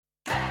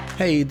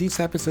Hey, this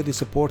episode is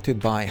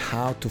supported by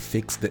How to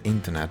Fix the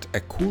Internet, a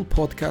cool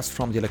podcast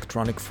from the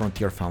Electronic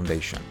Frontier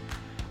Foundation.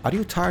 Are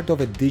you tired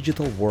of a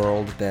digital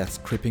world that's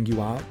creeping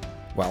you out?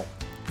 Well,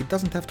 it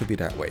doesn't have to be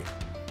that way.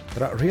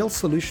 There are real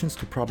solutions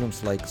to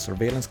problems like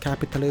surveillance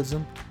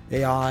capitalism,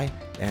 AI,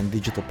 and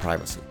digital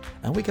privacy,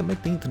 and we can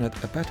make the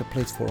internet a better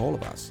place for all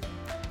of us.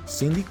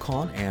 Cindy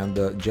Kahn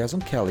and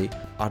Jason Kelly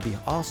are the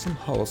awesome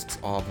hosts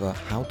of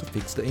How to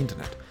Fix the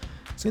Internet.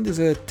 Cindy is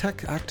a tech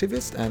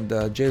activist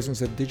and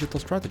Jason's a digital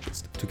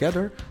strategist.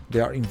 Together,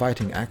 they are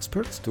inviting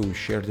experts to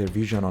share their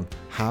vision on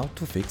how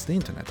to fix the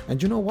internet.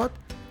 And you know what?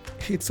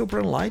 It's super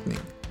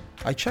enlightening.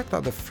 I checked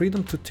out the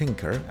Freedom to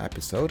Tinker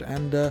episode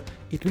and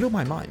it blew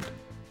my mind.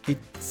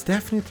 It's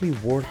definitely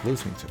worth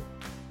listening to.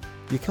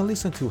 You can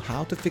listen to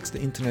How to Fix the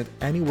Internet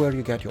anywhere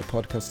you get your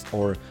podcasts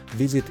or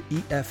visit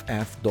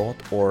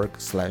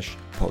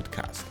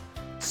eff.org/podcast.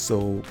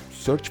 So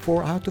search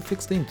for How to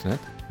Fix the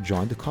Internet,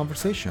 join the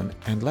conversation,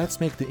 and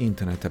let's make the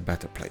internet a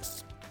better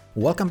place.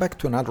 Welcome back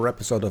to another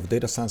episode of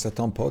Data Science at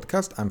Home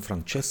podcast. I'm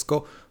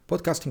Francesco,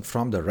 podcasting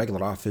from the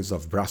regular office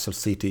of Brussels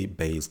City,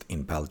 based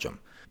in Belgium.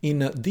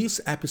 In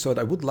this episode,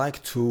 I would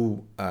like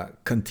to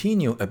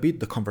continue a bit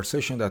the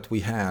conversation that we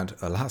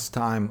had last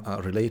time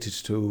related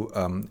to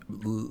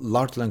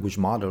large language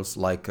models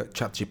like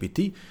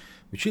ChatGPT,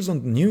 which is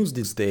on the news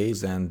these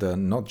days and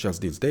not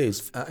just these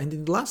days. And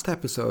in the last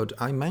episode,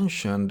 I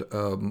mentioned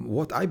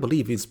what I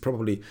believe is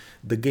probably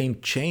the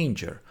game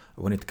changer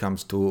when it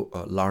comes to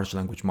large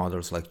language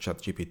models like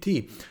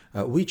ChatGPT,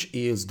 which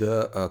is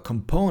the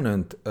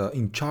component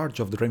in charge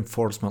of the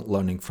reinforcement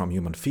learning from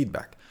human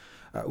feedback.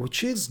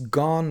 Which is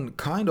gone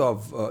kind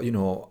of,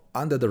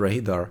 under the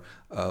radar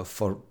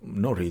for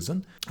no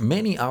reason.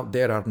 Many out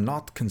there are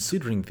not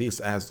considering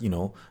this as,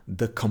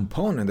 the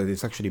component that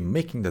is actually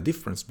making the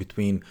difference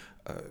between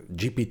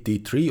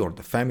GPT-3 or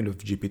the family of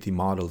GPT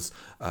models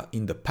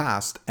in the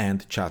past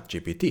and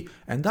ChatGPT.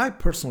 And I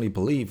personally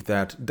believe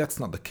that that's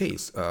not the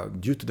case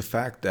due to the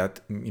fact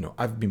that,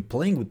 I've been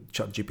playing with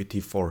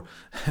ChatGPT for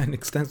an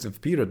extensive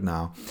period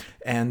now.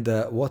 And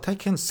what I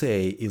can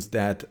say is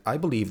that I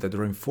believe that the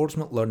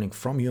reinforcement learning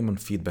from human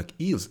feedback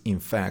is, in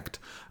fact,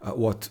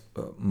 what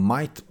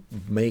might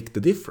make the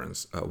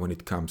difference when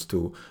it comes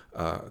to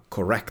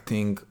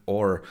correcting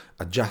or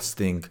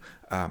adjusting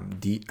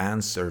the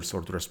answers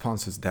or the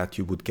responses that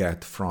you would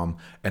get from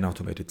an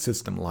automated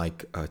system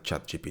like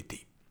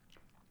ChatGPT.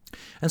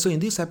 And so in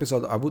this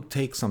episode, I would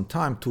take some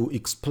time to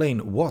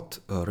explain what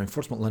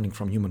reinforcement learning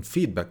from human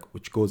feedback,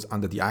 which goes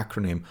under the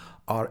acronym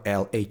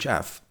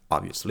RLHF,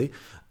 obviously,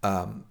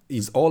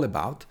 is all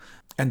about,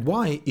 and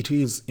why it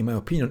is, in my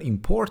opinion,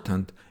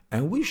 important,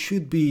 and we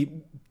should be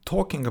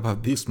talking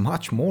about this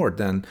much more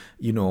than,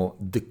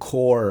 the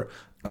core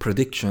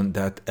prediction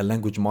that a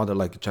language model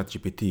like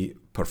ChatGPT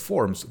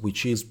performs,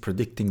 which is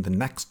predicting the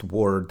next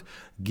word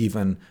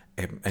given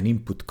an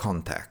input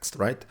context,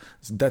 right?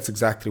 So that's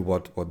exactly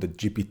what the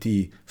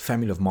GPT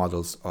family of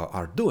models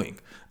are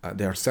doing.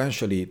 They're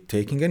essentially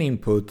taking an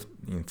input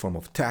in form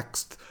of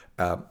text.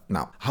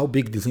 Now, how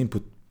big this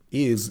input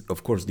is,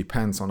 of course,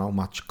 depends on how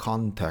much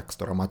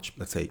context or how much,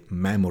 let's say,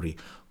 memory,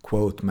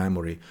 quote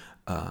memory,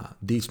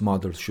 these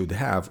models should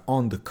have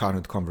on the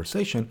current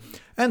conversation,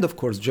 and of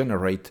course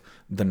generate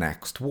the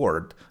next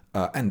word,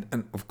 and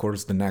of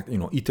course the next,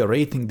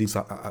 iterating this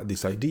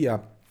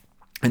idea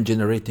and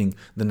generating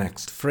the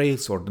next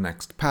phrase or the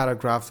next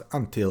paragraph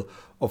until,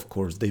 of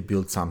course, they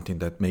build something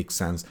that makes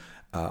sense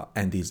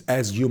and is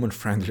as human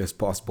friendly as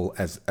possible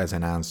as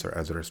an answer,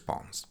 as a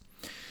response.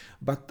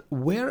 But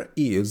where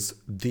is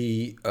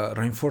the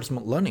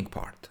reinforcement learning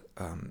part?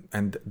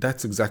 And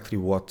that's exactly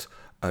what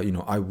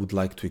I would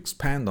like to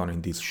expand on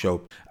in this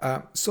show.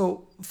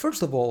 So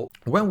first of all,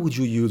 when would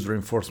you use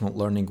reinforcement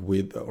learning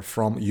with or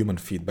from human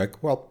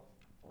feedback? Well,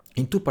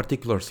 in two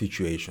particular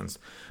situations.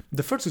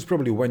 The first is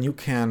probably when you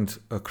can't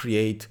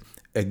create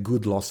a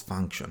good loss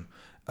function.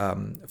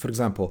 For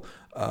example,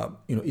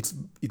 it's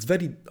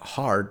very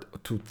hard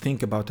to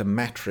think about a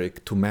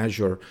metric to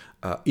measure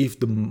if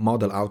the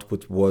model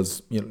output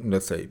was,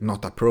 let's say,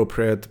 not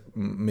appropriate.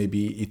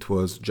 Maybe it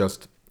was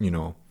just,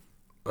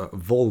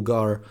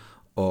 vulgar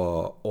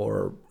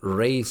or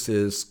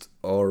racist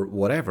or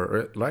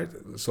whatever, right?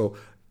 So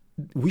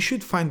we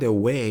should find a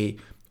way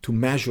to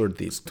measure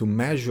this, to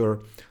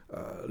measure,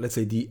 let's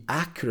say, the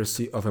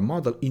accuracy of a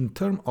model in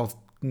terms of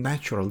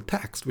natural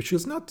text, which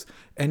is not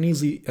an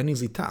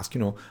easy task.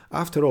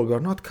 After all, we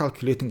are not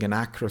calculating an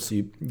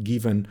accuracy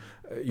given,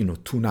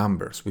 two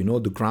numbers. We know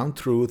the ground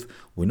truth,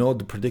 we know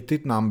the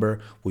predicted number,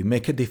 we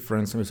make a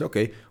difference, and we say,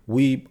 okay,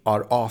 we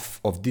are off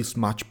of this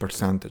much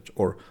percentage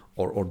or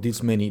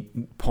this many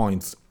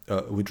points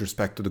with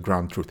respect to the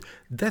ground truth.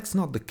 That's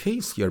not the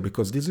case here,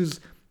 because this is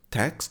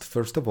text,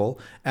 first of all,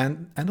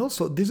 and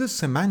also this is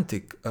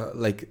semantic.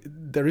 Like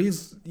there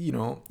is,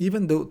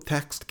 even though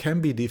text can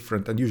be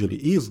different and usually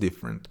is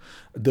different,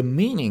 the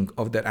meaning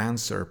of that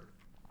answer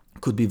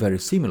could be very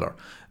similar.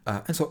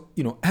 And so,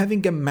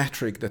 having a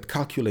metric that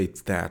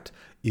calculates that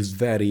is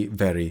very,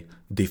 very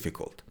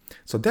difficult.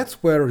 So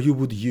that's where you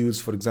would use,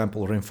 for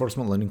example,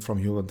 reinforcement learning from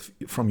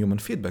human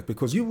feedback,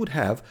 because you would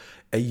have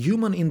a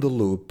human in the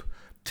loop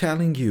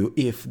telling you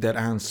if that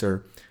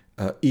answer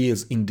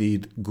is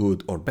indeed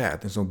good or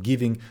bad, and so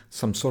giving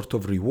some sort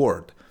of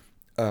reward.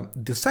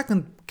 The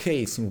second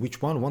case in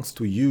which one wants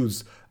to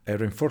use a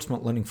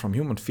reinforcement learning from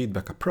human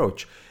feedback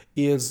approach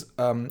is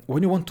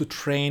when you want to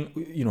train,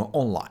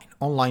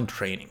 online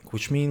training,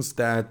 which means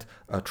that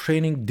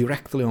training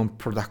directly on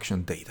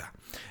production data.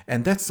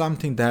 And that's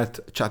something that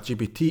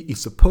ChatGPT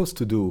is supposed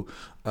to do.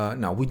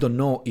 Now, we don't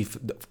know if,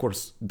 of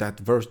course,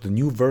 the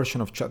new version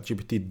of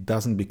ChatGPT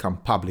doesn't become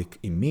public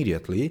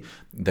immediately.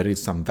 There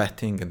is some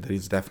vetting and there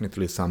is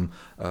definitely some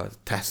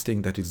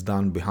testing that is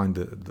done behind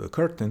the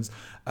curtains.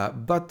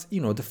 But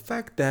the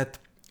fact that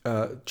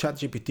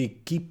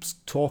ChatGPT keeps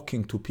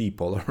talking to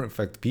people, or in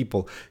fact,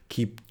 people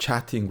keep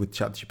chatting with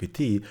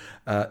ChatGPT,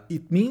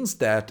 it means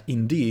that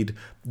indeed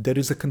there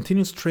is a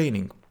continuous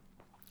training.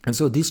 And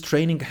so this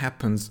training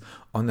happens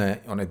on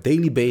a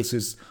daily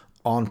basis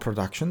on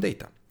production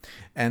data.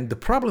 And the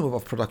problem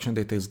of production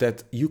data is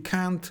that you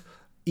can't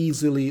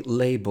easily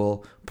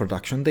label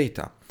production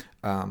data.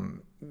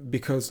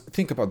 Because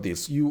think about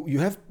this, you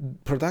have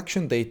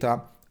production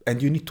data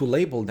and you need to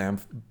label them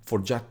for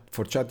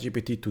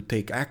ChatGPT to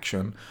take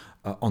action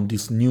on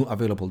this new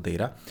available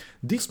data.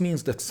 This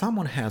means that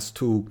someone has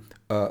to,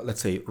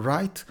 let's say,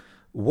 write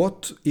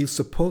what is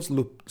supposed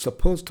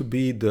to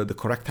be the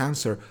correct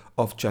answer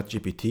of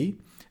ChatGPT,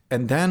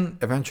 and then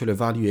eventually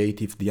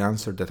evaluate if the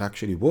answer that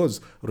actually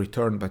was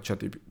returned by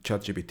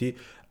ChatGPT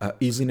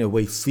is in a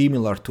way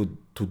similar to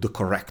the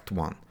correct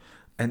one.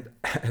 And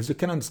as you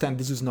can understand,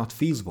 this is not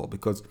feasible,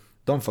 because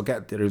don't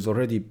forget, there is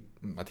already,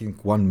 I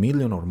think, 1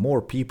 million or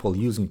more people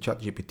using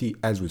ChatGPT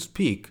as we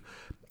speak.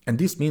 And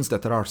this means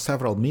that there are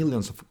several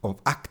millions of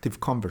active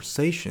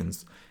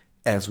conversations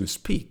as we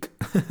speak.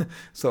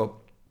 So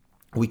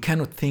we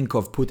cannot think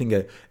of putting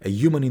a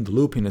human in the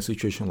loop in a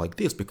situation like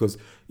this, because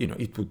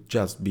it would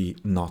just be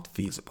not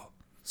feasible.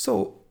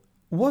 So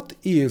what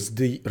is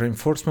the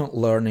reinforcement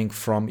learning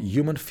from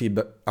human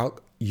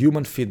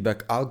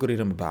feedback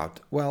algorithm about?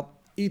 Well,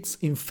 it's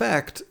in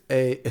fact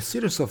a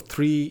series of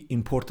 3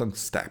 important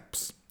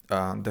steps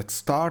that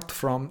start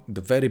from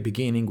the very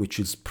beginning, which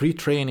is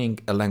pre-training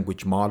a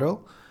language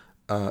model,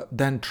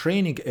 then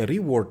training a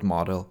reward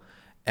model,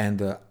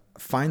 and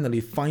finally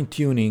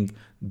fine-tuning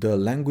the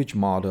language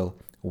model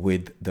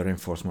with the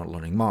reinforcement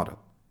learning model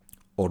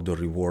or the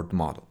reward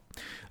model.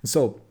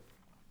 So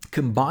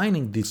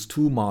combining these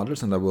 2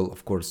 models, and I will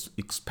of course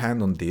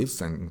expand on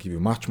this and give you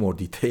much more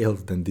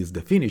details than this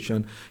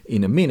definition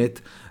in a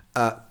minute,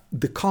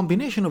 the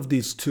combination of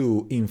these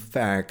 2 in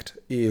fact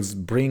is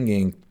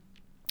bringing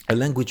a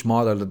language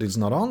model that is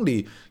not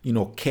only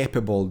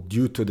capable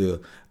due to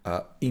the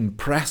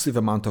impressive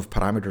amount of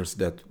parameters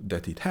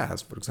that it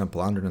has. For example,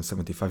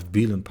 175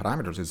 billion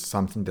parameters is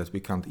something that we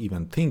can't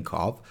even think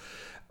of.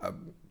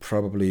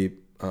 Probably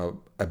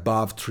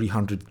above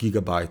 300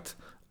 gigabyte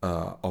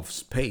of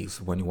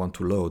space when you want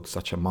to load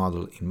such a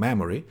model in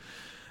memory.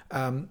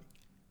 And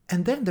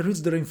then there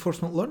is the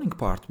reinforcement learning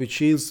part,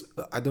 which is,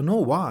 I don't know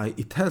why,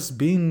 it has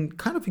been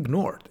kind of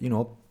ignored.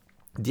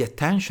 The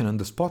attention and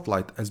the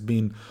spotlight has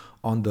been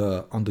on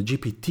the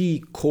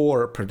GPT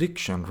core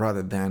prediction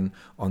rather than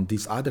on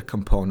this other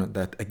component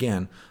that,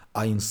 again,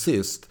 I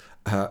insist,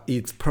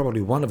 it's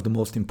probably one of the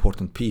most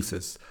important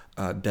pieces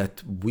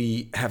that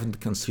we haven't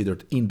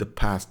considered in the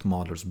past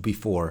models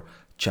before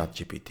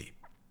ChatGPT.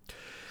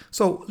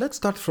 So let's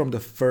start from the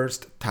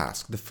first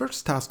task. The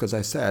first task, as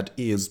I said,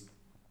 is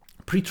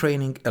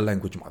pre-training a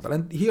language model.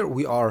 And here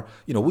we are,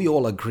 we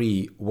all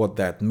agree what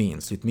that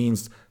means. It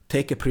means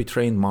take a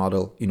pre-trained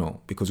model,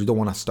 because you don't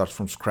want to start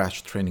from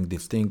scratch training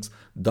these things.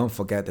 Don't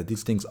forget that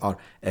these things are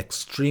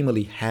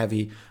extremely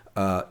heavy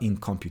in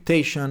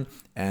computation,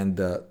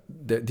 and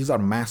these are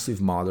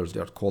massive models. They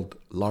are called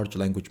large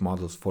language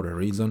models for a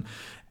reason.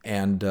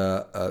 And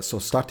so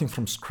starting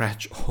from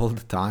scratch all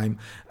the time,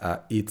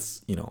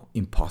 it's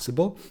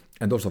impossible,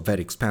 and also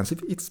very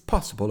expensive. It's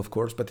possible, of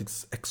course, but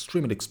it's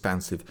extremely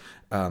expensive.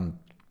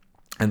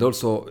 And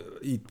also,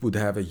 it would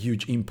have a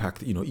huge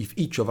impact, if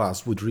each of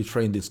us would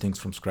retrain these things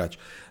from scratch,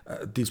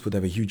 this would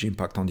have a huge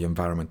impact on the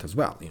environment as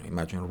well.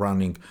 Imagine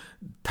running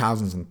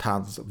thousands and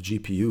thousands of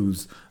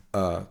GPUs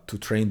to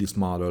train these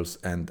models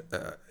and,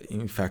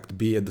 in fact,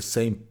 be at the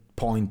same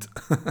point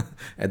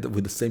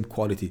with the same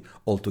quality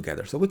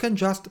altogether. So we can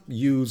just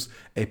use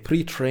a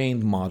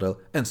pre-trained model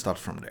and start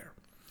from there.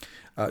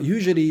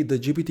 Usually, the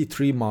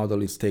GPT-3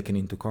 model is taken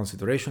into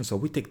consideration, so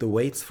we take the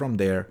weights from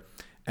there,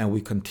 and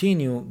we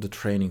continue the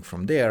training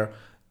from there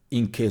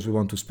in case we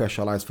want to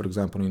specialize, for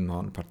example, in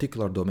one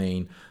particular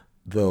domain,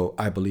 though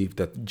I believe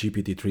that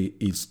GPT-3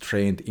 is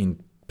trained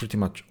in pretty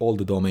much all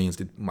the domains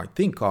that you might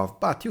think of,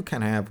 but you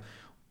can have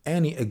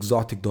any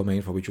exotic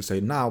domain for which you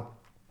say, now,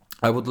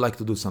 I would like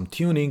to do some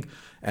tuning,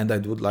 and I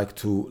would like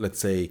to, let's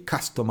say,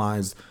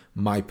 customize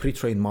my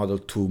pre-trained model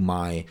to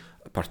my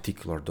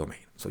particular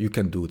domain. So you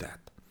can do that.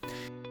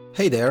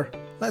 Hey there,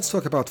 let's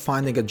talk about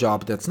finding a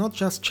job that's not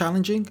just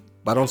challenging,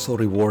 but also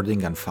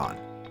rewarding and fun.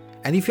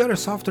 And if you're a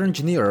software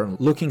engineer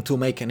looking to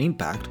make an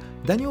impact,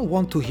 then you'll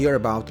want to hear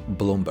about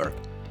Bloomberg.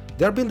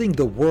 They're building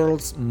the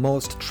world's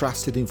most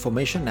trusted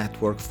information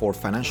network for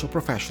financial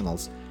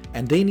professionals,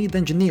 and they need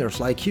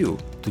engineers like you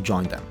to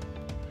join them.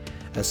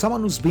 As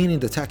someone who's been in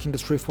the tech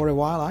industry for a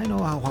while, I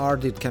know how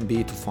hard it can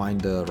be to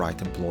find the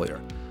right employer.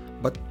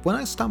 But when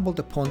I stumbled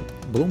upon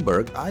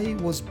Bloomberg, I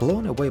was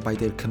blown away by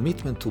their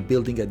commitment to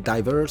building a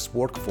diverse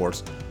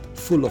workforce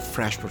full of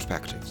fresh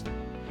perspectives.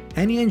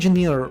 Any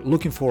engineer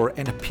looking for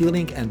an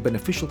appealing and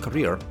beneficial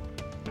career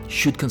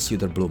should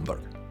consider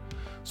Bloomberg.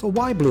 So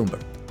why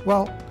Bloomberg?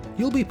 Well,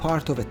 you'll be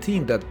part of a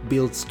team that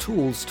builds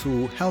tools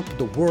to help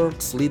the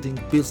world's leading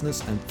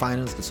business and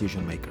finance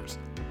decision makers.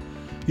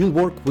 You'll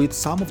work with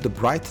some of the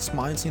brightest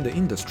minds in the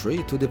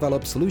industry to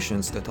develop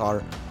solutions that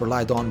are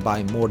relied on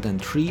by more than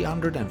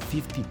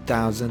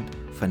 350,000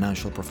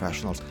 financial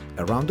professionals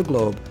around the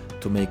globe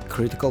to make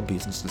critical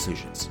business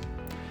decisions.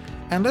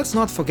 And let's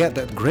not forget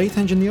that great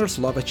engineers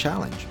love a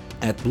challenge.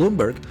 At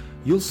Bloomberg,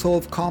 you'll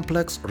solve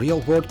complex,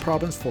 real-world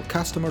problems for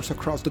customers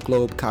across the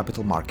globe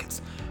capital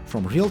markets,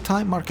 from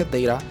real-time market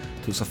data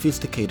to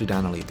sophisticated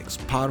analytics,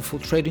 powerful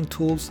trading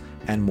tools,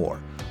 and more.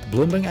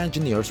 Bloomberg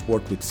engineers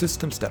work with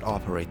systems that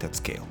operate at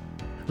scale.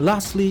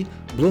 Lastly,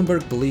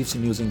 Bloomberg believes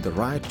in using the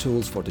right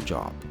tools for the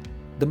job.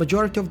 The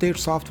majority of their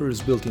software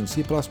is built in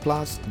C++,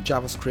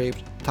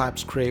 JavaScript,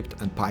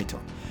 TypeScript, and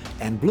Python,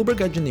 and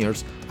Bloomberg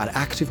engineers are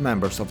active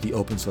members of the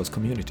open source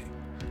community.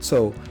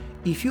 So,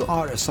 if you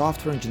are a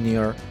software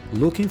engineer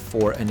looking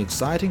for an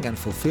exciting and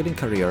fulfilling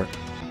career,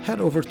 head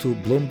over to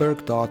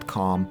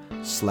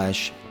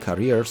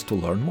bloomberg.com/careers to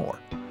learn more.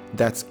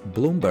 That's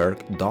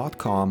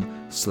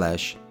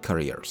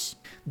bloomberg.com/careers.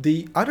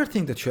 The other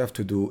thing that you have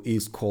to do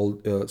is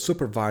called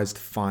supervised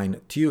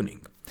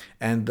fine-tuning.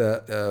 And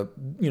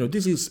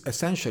this is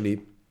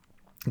essentially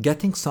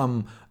getting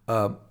some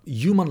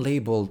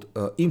human-labeled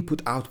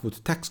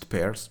input-output text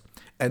pairs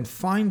and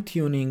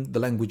fine-tuning the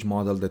language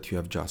model that you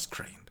have just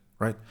trained,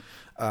 right?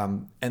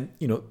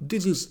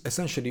 This is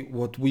essentially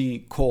what we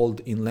called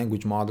in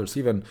language models,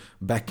 even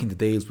back in the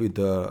days with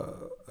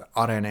the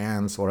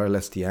RNNs or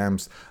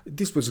LSTMs.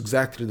 This was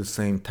exactly the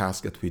same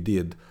task that we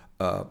did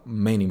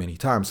many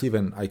times.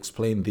 Even I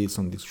explained this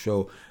on this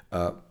show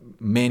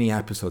many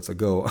episodes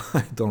ago.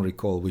 I don't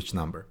recall which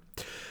number.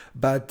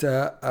 But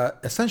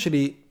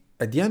essentially,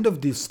 at the end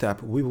of this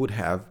step, we would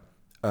have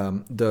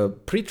the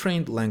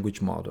pre-trained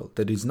language model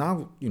that is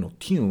now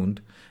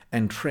tuned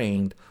and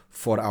trained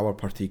for our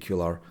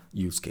particular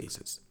use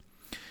cases.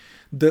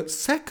 The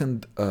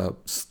second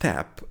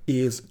step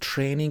is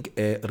training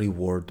a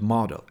reward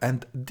model.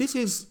 And this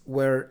is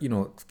where,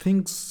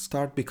 things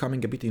start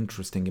becoming a bit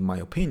interesting, in my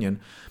opinion,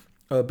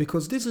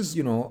 because this is,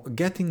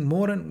 getting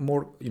more and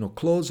more,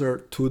 closer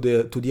to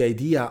the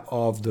idea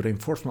of the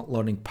reinforcement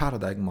learning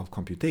paradigm of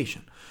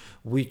computation,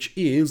 which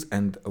is,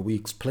 and we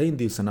explained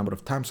this a number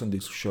of times on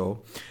this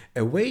show,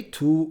 a way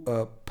to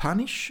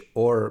punish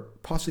or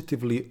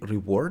positively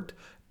reward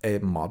a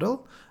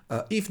model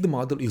if the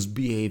model is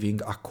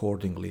behaving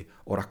accordingly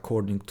or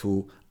according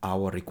to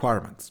our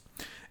requirements.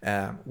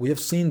 We have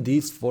seen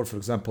this for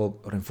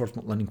example,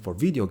 reinforcement learning for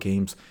video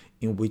games,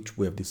 in which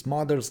we have these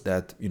models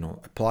that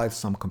apply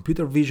some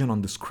computer vision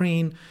on the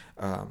screen,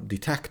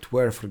 detect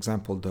where, for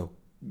example, the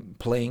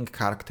playing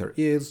character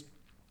is,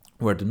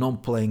 where the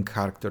non-playing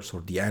characters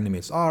or the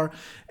enemies are,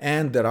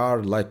 and there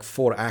are like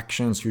 4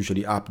 actions,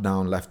 usually up,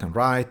 down, left, and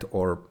right,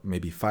 or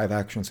maybe 5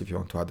 actions if you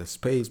want to add a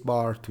space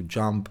bar to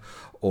jump,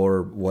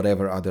 or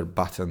whatever other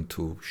button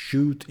to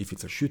shoot if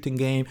it's a shooting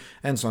game,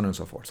 and so on and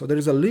so forth. So there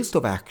is a list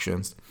of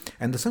actions,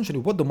 and essentially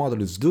what the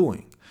model is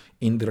doing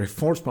in the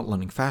reinforcement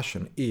learning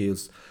fashion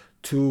is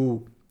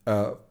to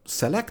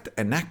select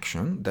an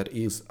action that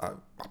is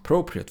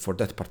appropriate for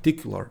that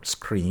particular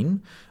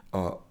screen,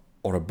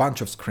 or a bunch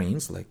of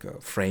screens, like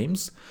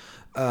frames,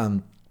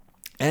 and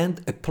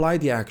apply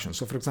the action.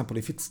 So for example,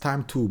 if it's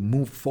time to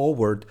move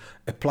forward,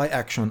 apply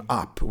action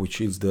up, which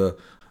is the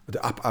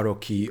up arrow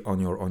key on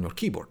your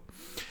keyboard.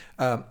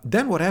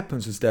 Then what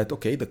happens is that,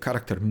 okay, the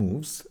character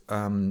moves,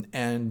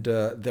 and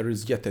there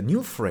is yet a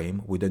new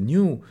frame with a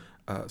new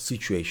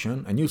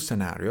situation, a new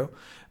scenario,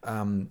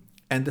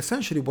 and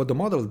essentially what the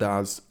model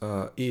does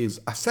is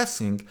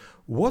assessing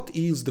what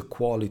was the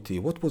quality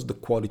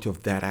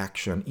of that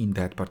action in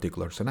that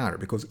particular scenario.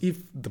 Because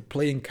if the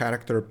playing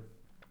character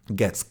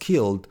gets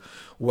killed,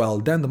 well,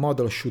 then the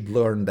model should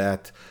learn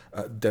that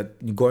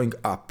going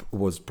up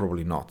was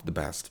probably not the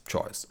best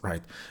choice,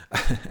 right?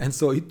 And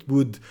so it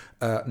would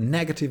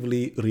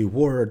negatively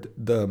reward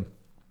the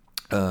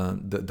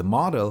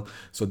model.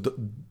 So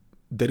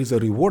there is a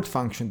reward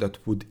function that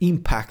would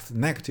impact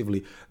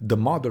negatively the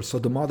model. So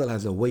the model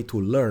has a way to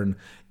learn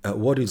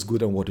what is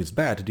good and what is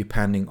bad,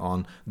 depending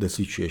on the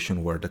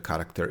situation where the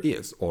character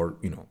is, or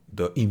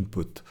the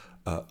input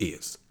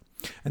is.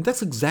 And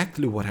that's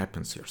exactly what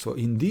happens here. So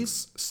in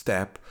this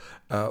step,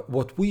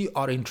 what we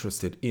are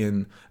interested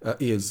in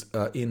is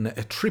in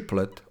a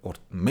triplet or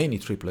many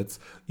triplets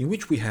in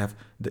which we have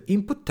the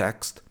input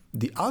text,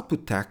 the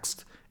output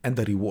text, and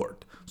the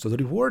reward. So the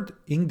reward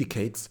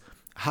indicates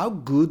how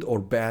good or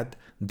bad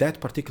that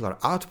particular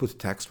output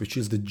text, which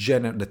is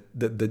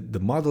the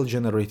model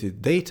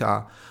generated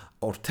data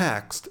or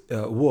text,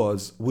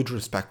 was with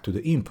respect to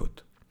the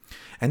input.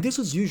 And this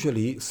is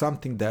usually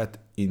something that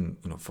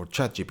for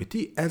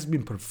ChatGPT has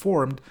been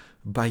performed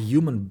by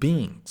human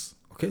beings.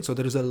 Okay, so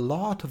there is a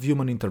lot of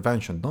human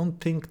intervention. Don't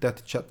think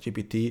that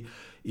ChatGPT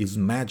is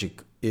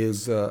magic,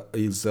 is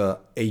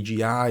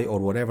AGI or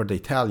whatever they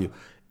tell you.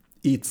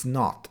 It's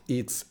not.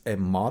 It's a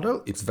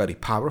model. It's very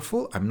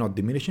powerful. I'm not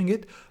diminishing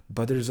it,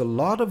 but there is a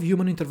lot of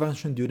human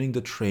intervention during the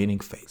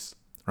training phase,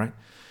 right?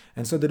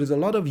 And so there is a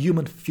lot of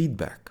human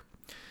feedback.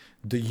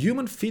 The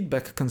human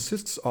feedback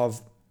consists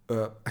of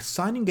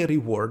assigning a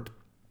reward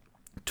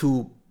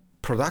to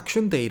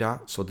production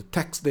data, so the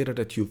text data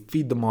that you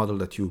feed the model,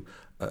 that you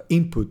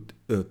input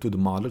to the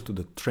model, to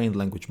the trained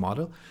language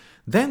model.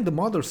 Then the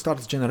model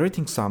starts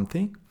generating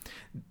something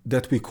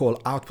that we call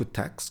output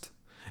text.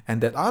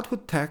 And that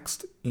output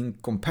text, in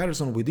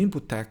comparison with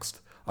input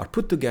text, are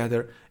put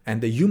together,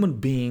 and the human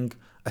being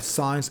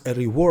assigns a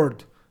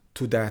reward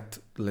to that,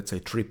 let's say,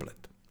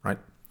 triplet, right?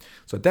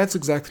 So that's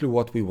exactly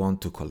what we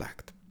want to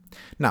collect.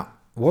 Now,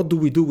 what do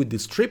we do with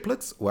these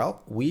triplets?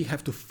 Well, we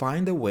have to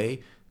find a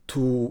way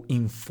to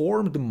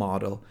inform the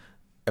model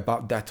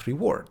about that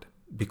reward,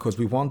 because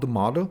we want the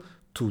model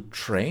to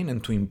train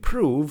and to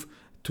improve,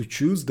 to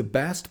choose the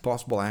best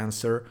possible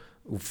answer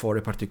for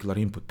a particular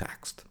input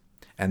text.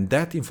 And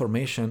that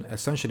information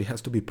essentially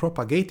has to be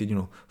propagated,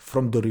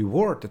 from the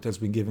reward that has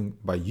been given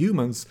by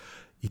humans.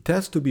 It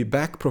has to be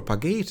back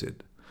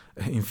propagated.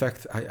 In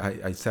fact,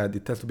 I said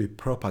it has to be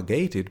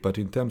propagated, but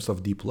in terms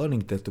of deep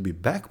learning, it has to be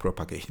back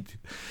propagated.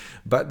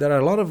 But there are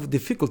a lot of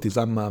difficulties.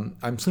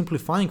 I'm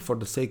simplifying for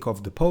the sake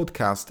of the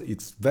podcast.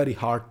 It's very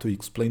hard to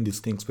explain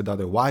these things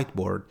without a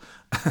whiteboard.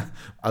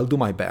 I'll do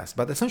my best.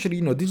 But essentially,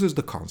 this is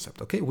the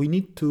concept, okay? We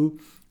need to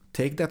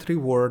take that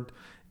reward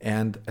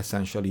and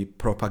essentially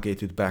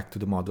propagate it back to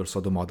the model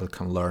so the model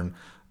can learn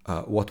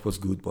what was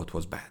good, what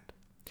was bad.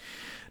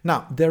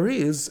 Now, there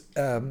is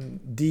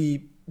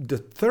the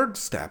third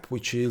step,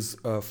 which is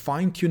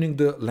fine-tuning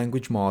the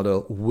language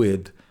model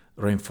with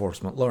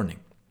reinforcement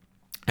learning.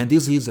 And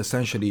this is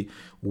essentially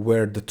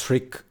where the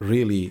trick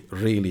really,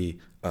 really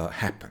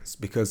happens.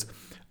 Because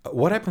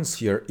what happens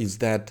here is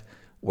that,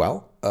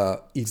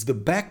 it's the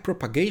back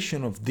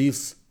propagation of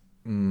this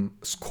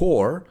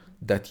score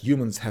that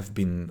humans have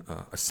been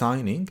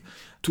assigning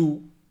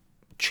to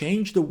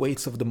change the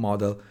weights of the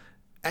model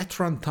at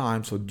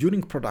runtime, so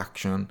during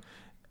production,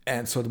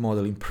 and so the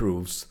model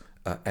improves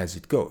as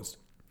it goes.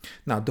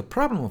 Now, the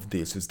problem of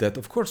this is that,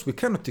 of course, we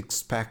cannot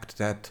expect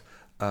that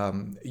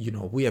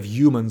we have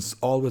humans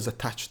always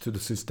attached to the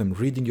system,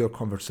 reading your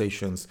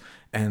conversations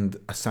and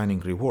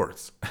assigning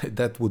rewards.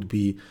 That would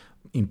be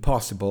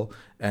impossible,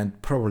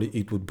 and probably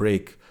it would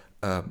break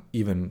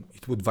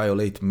it would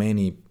violate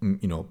many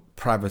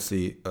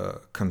privacy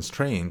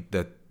constraint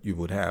that you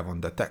would have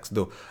on the text.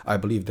 Though I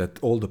believe that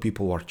all the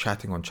people who are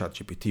chatting on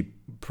ChatGPT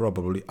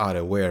probably are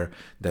aware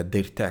that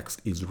their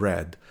text is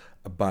read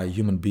by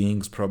human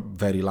beings,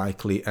 very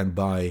likely, and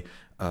by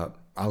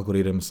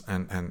algorithms,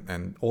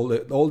 and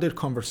all their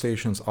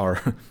conversations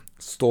are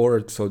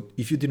stored. So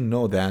if you didn't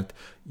know that,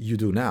 you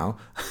do now,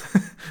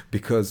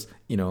 because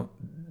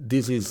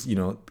this is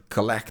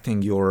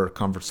collecting your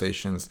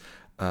conversations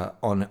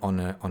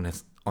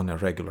on a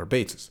regular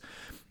basis.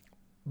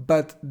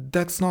 But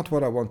that's not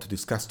what I want to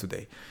discuss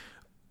today.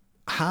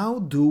 How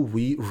do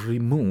we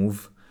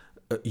remove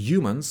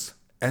humans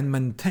and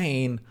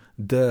maintain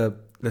the,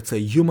 let's say,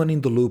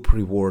 human-in-the-loop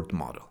reward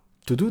model?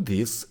 To do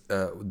this,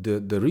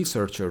 the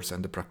researchers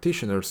and the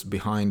practitioners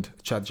behind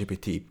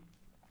ChatGPT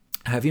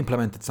have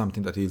implemented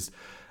something that is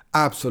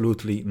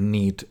absolutely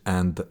neat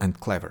and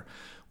clever,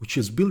 which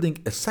is building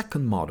a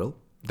second model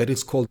that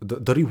is called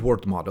the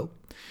reward model.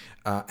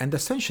 And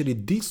essentially,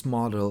 this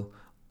model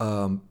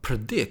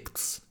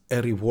predicts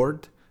a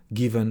reward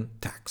given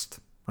text,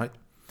 right?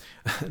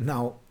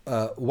 Now,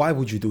 why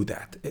would you do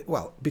that?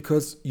 Well,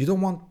 because you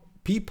don't want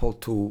people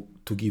to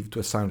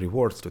assign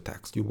rewards to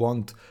text. You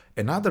want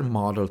another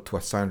model to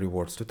assign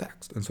rewards to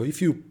text. And so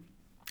if you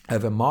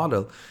have a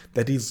model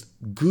that is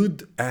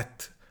good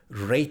at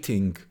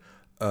rating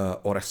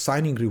or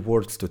assigning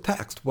rewards to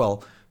text,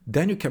 well,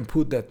 then you can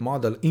put that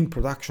model in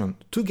production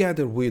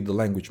together with the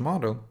language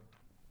model,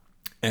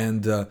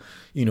 and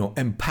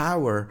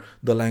empower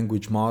the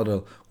language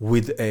model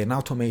with an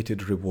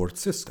automated reward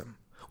system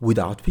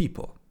without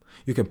people.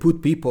 You can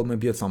put people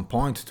maybe at some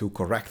point to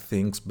correct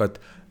things, but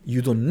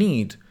you don't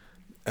need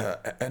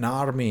an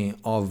army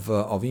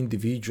of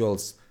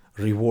individuals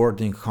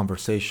rewarding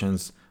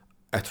conversations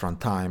at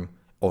runtime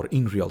or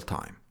in real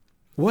time.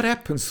 What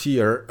happens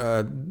here?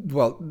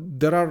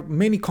 There are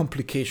many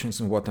complications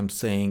in what I'm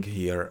saying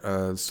here.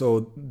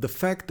 So the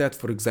fact that,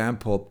 for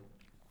example,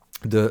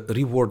 the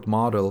reward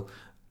model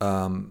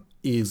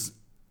is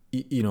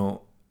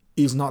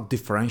not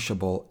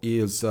differentiable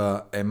is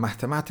a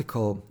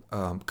mathematical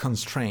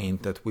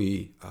constraint that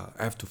we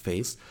have to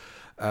face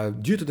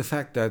due to the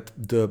fact that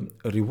the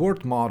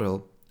reward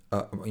model,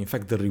 in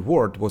fact, the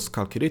reward was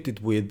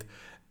calculated with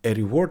a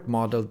reward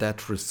model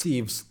that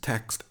receives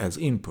text as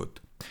input.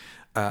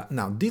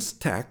 Now, this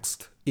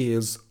text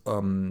is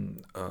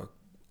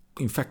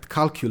in fact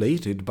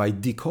calculated by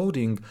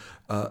decoding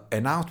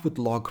an output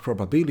log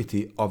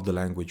probability of the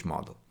language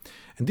model.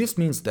 And this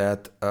means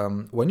that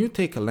when you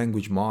take a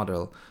language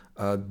model,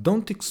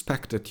 don't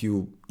expect that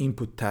you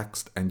input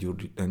text and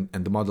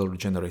the model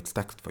generates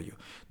text for you.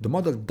 The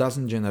model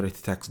doesn't generate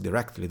text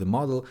directly. The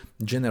model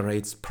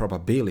generates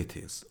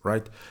probabilities,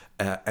 right?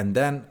 And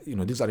then,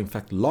 these are in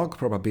fact log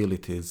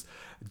probabilities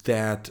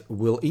that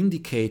will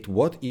indicate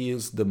what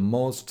is the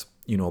most,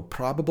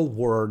 probable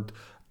word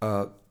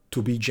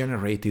to be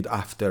generated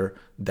after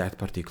that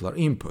particular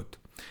input.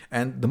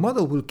 And the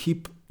model will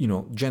keep,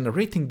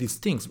 generating these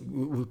things,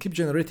 will keep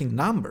generating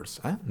numbers,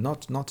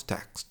 not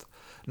text.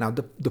 Now,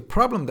 the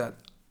problem that,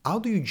 how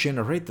do you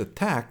generate the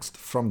text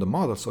from the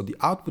model? So the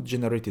output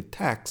generated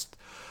text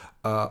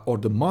or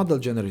the model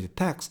generated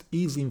text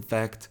is in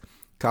fact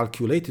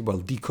calculated,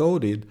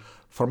 decoded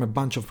from a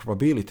bunch of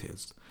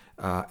probabilities.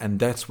 And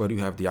that's where you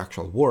have the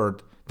actual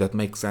word that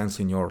makes sense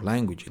in your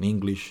language, in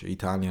English,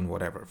 Italian,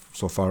 whatever,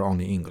 so far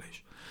only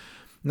English.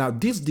 Now,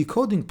 this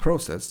decoding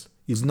process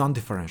is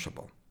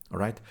non-differentiable, all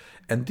right?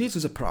 And this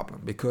is a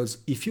problem because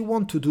if you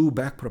want to do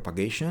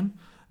backpropagation,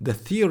 the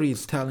theory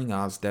is telling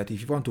us that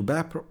if you want to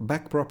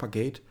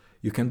backpropagate,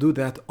 you can do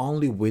that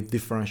only with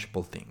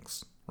differentiable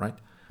things, right?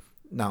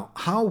 Now,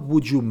 how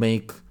would you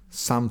make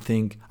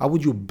something, how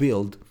would you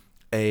build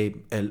a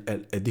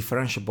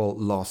differentiable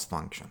loss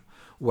function?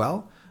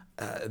 Well,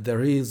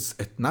 there is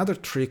another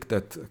trick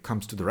that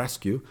comes to the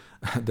rescue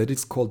that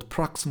is called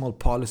proximal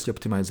policy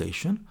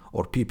optimization,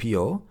 or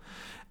PPO.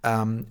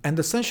 And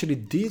essentially,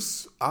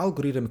 this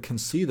algorithm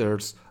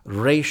considers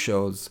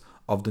ratios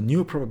of the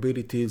new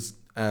probabilities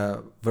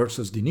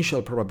versus the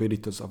initial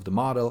probabilities of the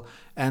model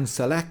and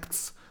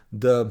selects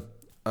the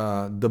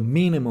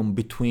minimum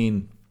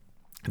between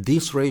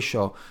this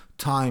ratio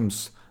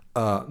times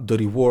the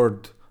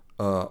reward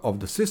of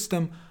the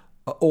system,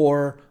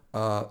 or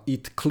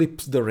it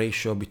clips the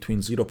ratio between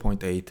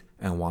 0.8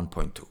 and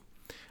 1.2.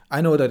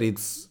 I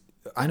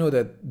know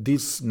that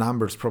these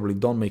numbers probably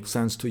don't make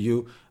sense to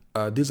you.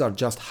 These are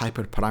just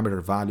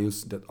hyperparameter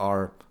values that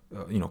are,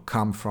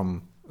 come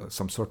from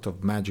some sort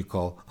of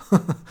magical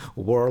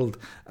world.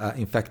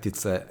 In fact,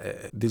 these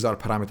are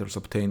parameters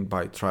obtained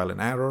by trial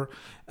and error.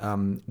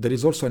 There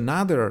is also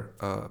another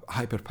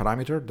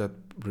hyperparameter that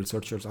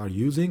researchers are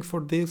using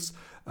for this,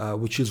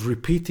 which is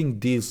repeating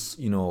this,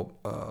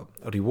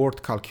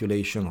 reward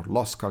calculation or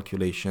loss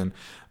calculation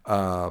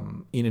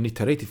in an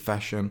iterative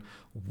fashion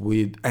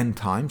with n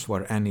times,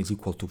 where n is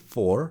equal to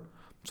 4.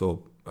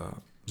 So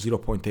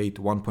 0.8,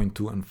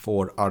 1.2, and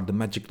 4 are the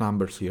magic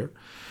numbers here.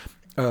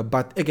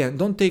 But again,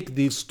 don't take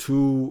these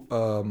too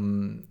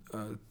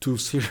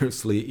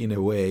seriously in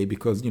a way,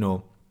 because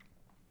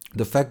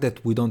the fact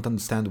that we don't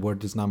understand where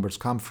these numbers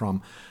come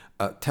from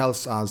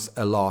tells us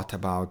a lot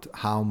about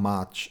how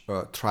much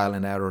trial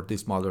and error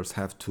these models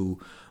have to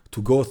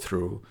go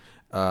through.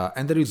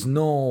 And there is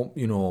no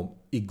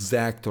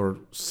exact or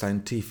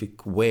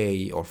scientific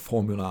way or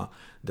formula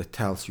that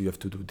tells you have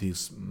to do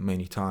this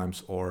many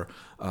times, or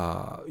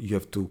you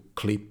have to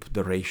clip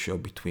the ratio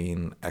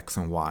between x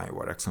and y,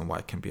 where x and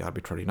y can be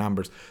arbitrary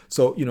numbers.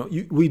 So,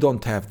 we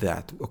don't have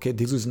that. Okay,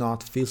 this is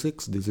not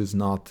physics. This is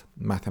not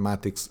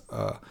mathematics,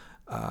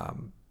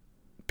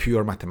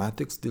 pure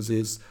mathematics. This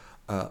is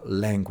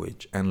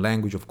language. And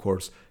language, of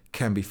course,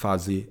 can be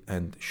fuzzy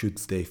and should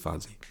stay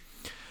fuzzy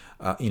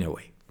in a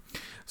way.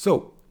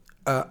 So,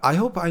 I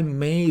hope I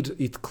made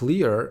it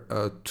clear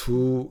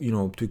to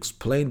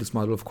explain this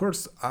model. Of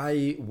course,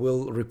 I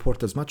will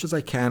report as much as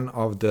I can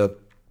of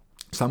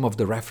some of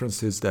the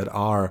references that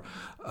are,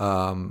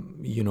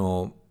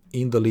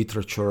 in the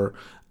literature,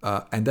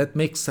 and that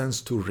makes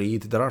sense to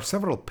read. There are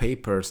several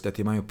papers that,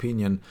 in my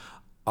opinion,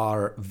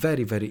 are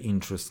very, very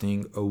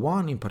interesting.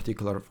 One in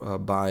particular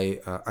by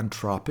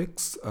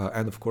Anthropics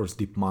and, of course,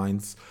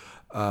 DeepMinds,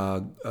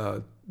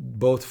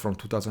 both from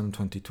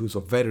 2022, so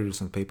very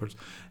recent papers,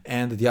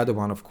 and the other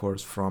one, of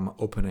course, from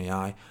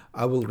OpenAI.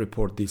 I will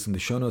report this in the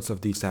show notes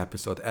of this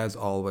episode, as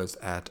always,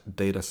 at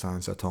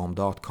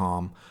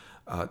datascienceathome.com,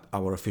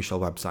 our official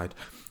website.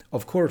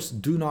 Of course,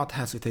 do not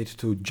hesitate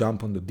to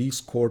jump on the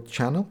Discord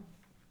channel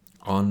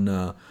on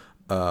the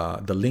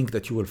link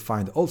that you will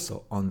find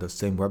also on the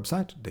same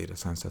website,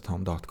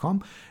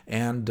 datascienceathome.com.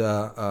 And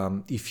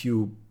if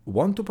you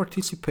want to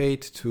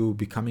participate to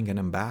becoming an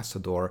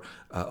ambassador,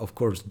 of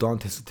course,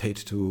 don't hesitate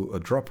to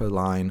drop a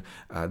line.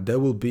 There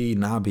will be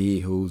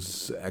Nabi,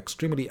 who's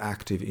extremely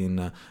active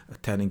in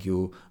telling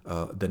you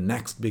the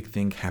next big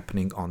thing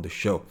happening on the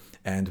show.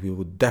 And we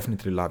would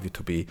definitely love you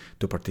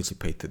to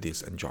participate to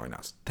this and join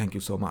us. Thank you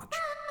so much.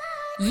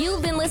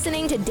 You've been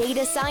listening to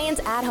Data Science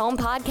at Home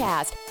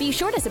podcast. Be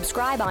sure to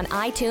subscribe on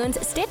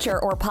iTunes, Stitcher,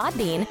 or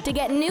Podbean to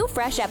get new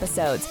fresh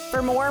episodes.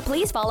 For more,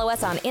 please follow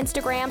us on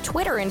Instagram,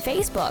 Twitter, and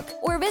Facebook,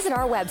 or visit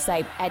our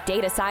website at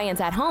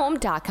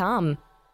datascienceathome.com.